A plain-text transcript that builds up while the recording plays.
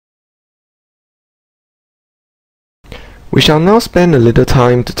We shall now spend a little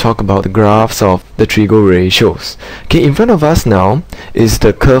time to talk about the graphs of the trigo ratios. Okay, in front of us now is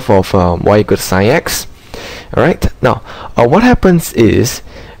the curve of y equals sine x. Alright, now what happens is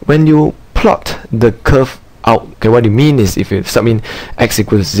when you plot the curve out, okay, what you mean is if you sub in x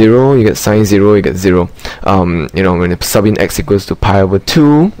equals 0, you get sine 0, you get 0. When you sub in x equals to pi over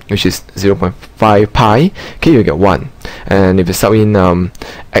 2, which is 0.5 pi, okay, you get 1. And if you sub in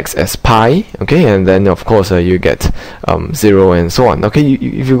x as pi, okay, and then of course you get 0 and so on. Okay,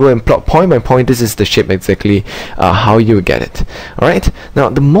 if you go and plot point by point, this is the shape exactly how you get it. Alright, now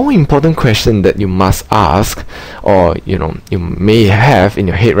the more important question that you must ask, or you may have in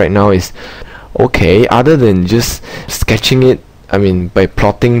your head right now is, okay, other than just sketching it, I mean by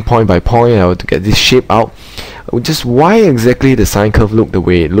plotting point by point to get this shape out, just why exactly the sine curve look the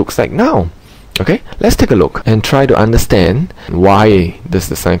way it looks like now? Okay, let's take a look and try to understand why does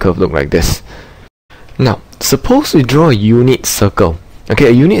the sine curve look like this. Now, suppose we draw a unit circle. Okay,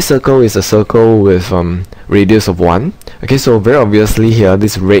 a unit circle is a circle with radius of 1. Okay, so very obviously here,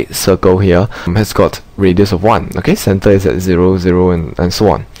 this red circle here has got radius of 1. Okay, center is at 0, 0, and so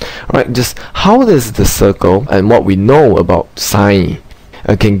on. Alright, just how does the circle and what we know about sine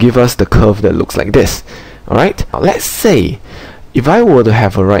can give us the curve that looks like this. Alright, let's say if I were to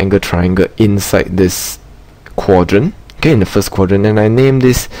have a right angle triangle inside this quadrant, okay, in the first quadrant, and I name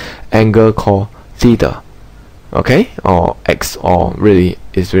this angle called theta, okay, or x, or really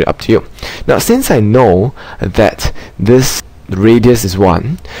it's really up to you. Now since I know that this radius is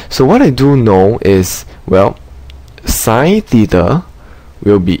 1, so what I do know is, well, sine theta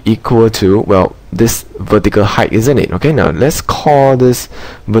will be equal to, well, this vertical height, isn't it? Okay, now let's call this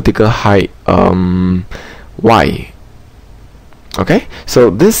vertical height y. Okay, so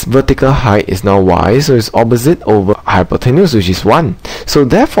this vertical height is now y, so it's opposite over hypotenuse, which is 1. So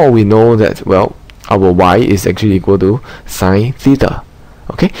therefore we know that, well, our y is actually equal to sine theta.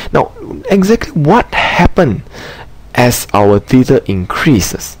 Okay, now exactly what happened as our theta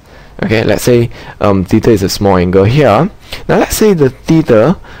increases? Okay, let's say theta is a small angle here. Now let's say the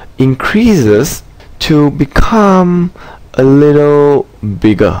theta increases to become a little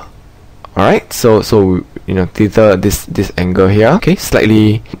bigger. Alright, so theta, this angle here, okay,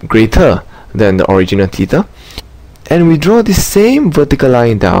 slightly greater than the original theta, and we draw the same vertical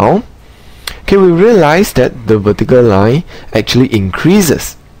line down. Okay, we realize that the vertical line actually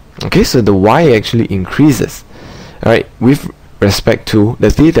increases. Okay, so the y actually increases, alright, with respect to the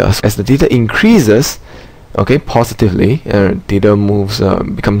theta. As the theta increases, okay, positively, theta moves,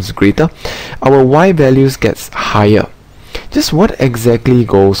 becomes greater, our y values gets higher. Just what exactly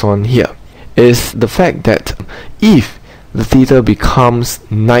goes on here is the fact that if the theta becomes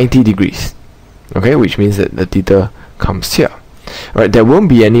 90 degrees, okay, which means that the theta comes here, right, there won't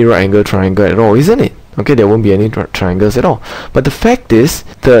be any right angle triangle at all, isn't it? Okay, there won't be any triangles at all. But the fact is,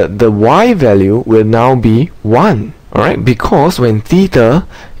 the y value will now be 1, alright, because when theta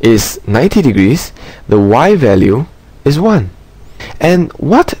is 90 degrees, the y value is 1. And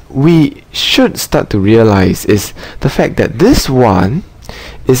what we should start to realize is the fact that this 1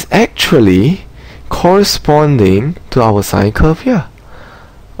 is actually corresponding to our sine curve here.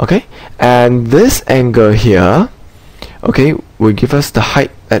 Okay, and this angle here, okay, will give us the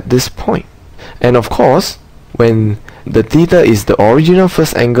height at this point. And of course, when the theta is the original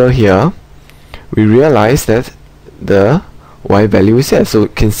first angle here, we realize that the y value is here. So you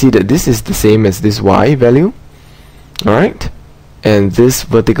can see that this is the same as this y value. Alright, and this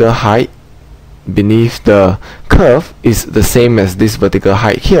vertical height beneath the curve is the same as this vertical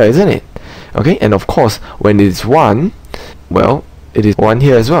height here, isn't it? Okay, and of course when it is 1, well, it is 1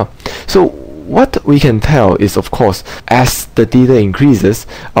 here as well. So what we can tell is, of course, as the theta increases,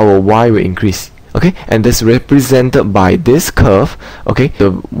 our y will increase. Okay, and this represented by this curve. Okay,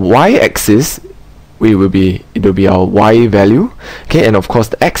 the y-axis it will be our y value. Okay, and of course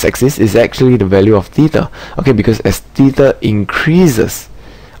the x-axis is actually the value of theta. Okay, because as theta increases,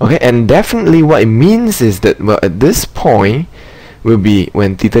 okay, and definitely what it means is that, well, at this point will be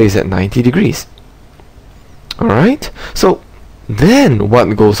when theta is at 90 degrees. Alright, so then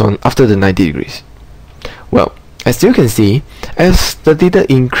what goes on after the 90 degrees? Well, as you can see, as the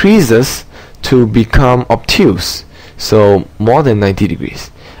theta increases to become obtuse, so more than 90 degrees,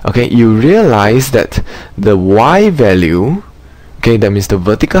 okay, you realize that the y value, okay, that means the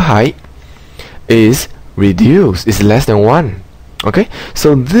vertical height, is reduced, is less than 1. Okay,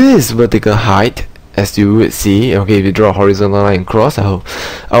 so this vertical height, as you would see, okay, if you draw a horizontal line across, I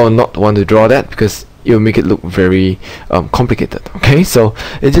will not want to draw that because it will make it look very complicated. Okay, so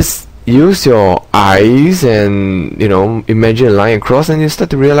it just use your eyes and imagine a line across, and you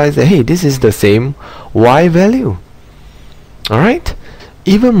start to realize that, hey, this is the same y value. Alright?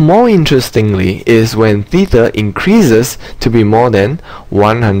 Even more interestingly is when theta increases to be more than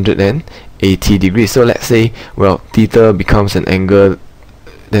 180 degrees. So let's say, well, theta becomes an angle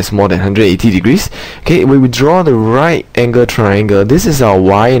that's more than 180 degrees. Okay, when we draw the right angle triangle, this is our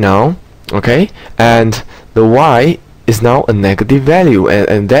y now, okay, and the y is now a negative value,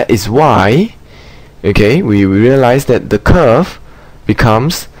 and that is why, okay, we realize that the curve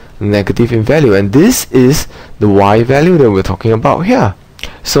becomes negative in value, and this is the y value that we're talking about here.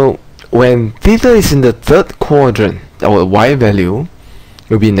 So when theta is in the third quadrant, our y value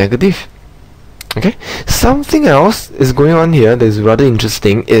will be negative. Okay, something else is going on here that is rather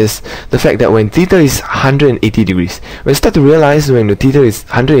interesting is the fact that when theta is 180 degrees, we start to realize when the theta is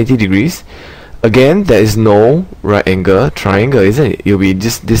 180 degrees, again there is no right angle triangle, isn't it? It will be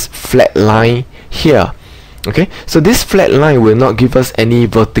just this flat line here. Okay, so this flat line will not give us any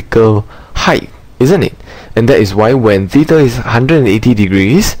vertical height, isn't it? And that is why when theta is 180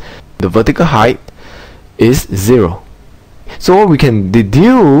 degrees, the vertical height is 0. So what we can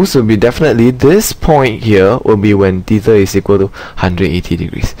deduce will be definitely this point here will be when theta is equal to 180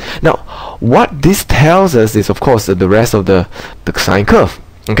 degrees. Now, what this tells us is, of course, the rest of the sine curve.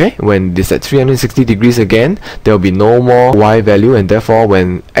 Okay, when this at 360 degrees again, there will be no more y value, and therefore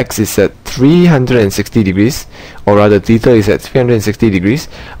when x is at 360 degrees, or rather theta is at 360 degrees,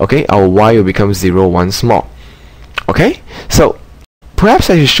 okay, our y will become 0 once more. Okay, so perhaps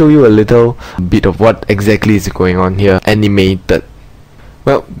I should show you a little bit of what exactly is going on here, animated.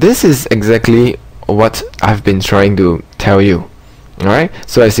 Well, this is exactly what I've been trying to tell you. Alright,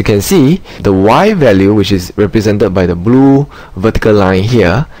 so as you can see, the y value, which is represented by the blue vertical line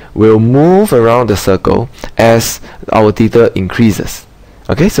here, will move around the circle as our theta increases.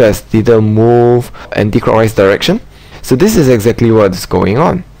 Okay, so as theta move anti-clockwise direction, so this is exactly what is going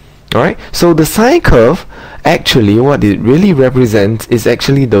on. Alright, so the sine curve, actually what it really represents is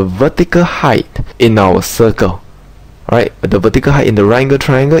actually the vertical height in our circle. Alright, the vertical height in the right angle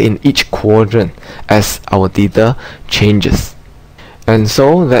triangle in each quadrant as our theta changes. And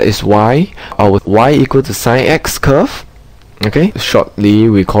so that is why our y equal to sine x curve, okay, shortly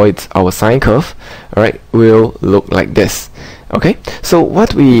we call it our sine curve, alright, will look like this. Okay, so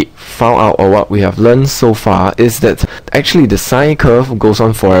what we found out, or what we have learned so far, is that actually the sine curve goes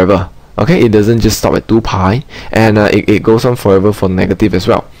on forever. Okay, it doesn't just stop at 2 pi, and it goes on forever for negative as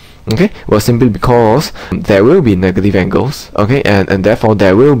well. Okay, well, simply because there will be negative angles, okay, and therefore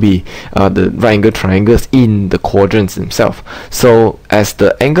there will be the right angle triangles in the quadrants themselves. So as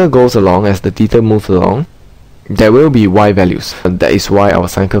the angle goes along, as the theta moves along, there will be y values, and that is why our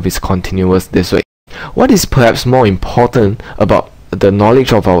sine curve is continuous this way. What is perhaps more important about the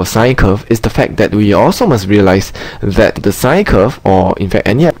knowledge of our sine curve is the fact that we also must realize that the sine curve, or in fact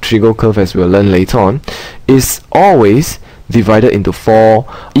any trigo curve as we'll learn later on, is always divided into 4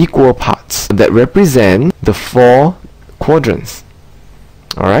 equal parts that represent the 4 quadrants.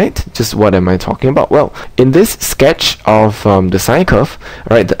 Alright, just what am I talking about? Well, in this sketch of the sine curve,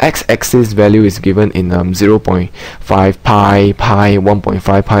 right, the x-axis value is given in 0.5 pi,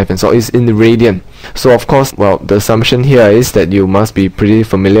 1.5 pi, and so it's in the radian. So of course, well, the assumption here is that you must be pretty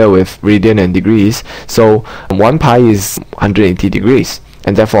familiar with radian and degrees. So 1 pi is 180 degrees,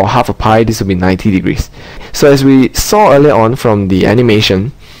 and therefore half a pi, this will be 90 degrees. So as we saw earlier on from the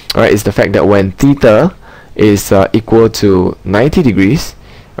animation, alright, is the fact that when theta is equal to 90 degrees,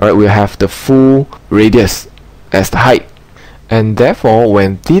 alright, we'll have the full radius as the height, and therefore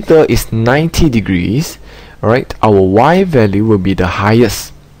when theta is 90 degrees, alright, our y value will be the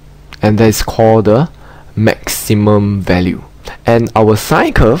highest, and that is called the maximum value. And our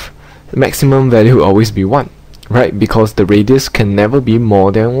sine curve, the maximum value will always be 1, right, because the radius can never be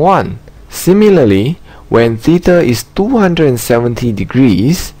more than 1. Similarly, when theta is 270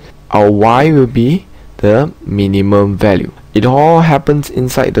 degrees, our y will be the minimum value. It all happens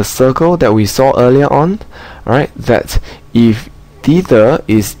inside the circle that we saw earlier on, right? That if theta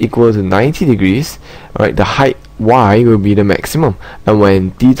is equal to 90 degrees, right, the height y will be the maximum, and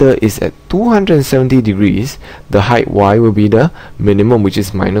when theta is at 270 degrees, the height y will be the minimum, which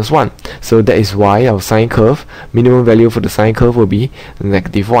is -1. So that is why our sine curve, minimum value for the sine curve will be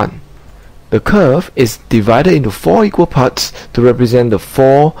 -1. The curve is divided into 4 equal parts to represent the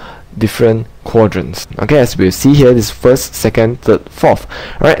 4 different quadrants. Okay, as we'll see here, this first, second, third, fourth.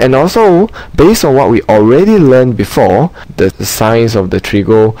 Alright, and also based on what we already learned before, the signs of the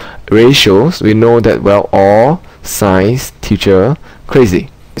trigo ratios, we know that, well, all sines teacher crazy.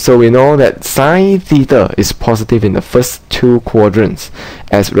 So we know that sine theta is positive in the first 2 quadrants,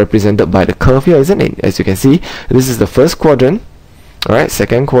 as represented by the curve here, isn't it? As you can see, this is the first quadrant, alright,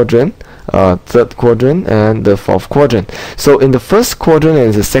 second quadrant, third quadrant and the fourth quadrant. So in the first quadrant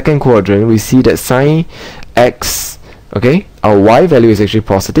and the second quadrant, we see that sine x, okay, our y value is actually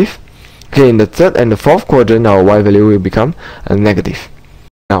positive. Okay, in the third and the fourth quadrant, our y value will become negative.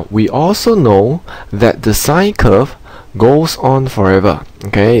 Now we also know that the sine curve goes on forever.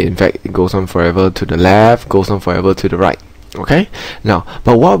 Okay, in fact, it goes on forever to the left, goes on forever to the right. Okay, now,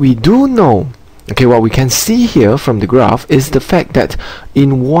 but what we do know, okay, what we can see here from the graph is the fact that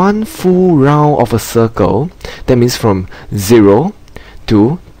in one full round of a circle, that means from 0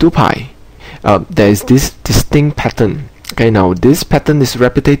 to 2 pi, there is this distinct pattern. Okay, now this pattern is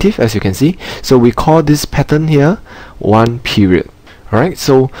repetitive, as you can see, so we call this pattern here one period. Alright,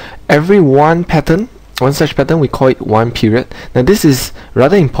 so every one such pattern, we call it one period. Now this is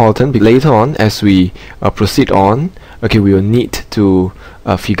rather important, because later on as we proceed on, okay, we will need to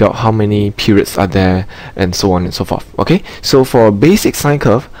figure out how many periods are there and so on and so forth. Okay, so for a basic sine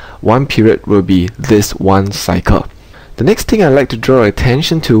curve, one period will be this one cycle. The next thing I'd like to draw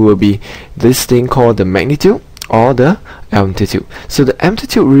attention to will be this thing called the magnitude or the amplitude. So the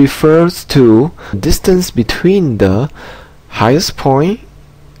amplitude refers to distance between the highest point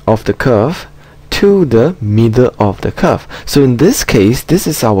of the curve to the middle of the curve. So in this case, this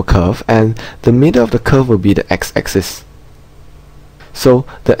is our curve, and the middle of the curve will be the x-axis. So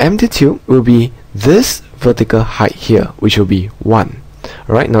the amplitude will be this vertical height here, which will be 1.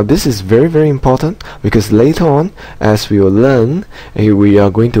 Alright, now this is very, very important, because later on, as we will learn, we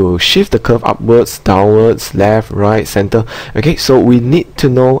are going to shift the curve upwards, downwards, left, right, center. Okay, so we need to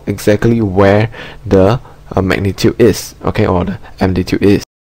know exactly where the magnitude is, okay, or the amplitude is.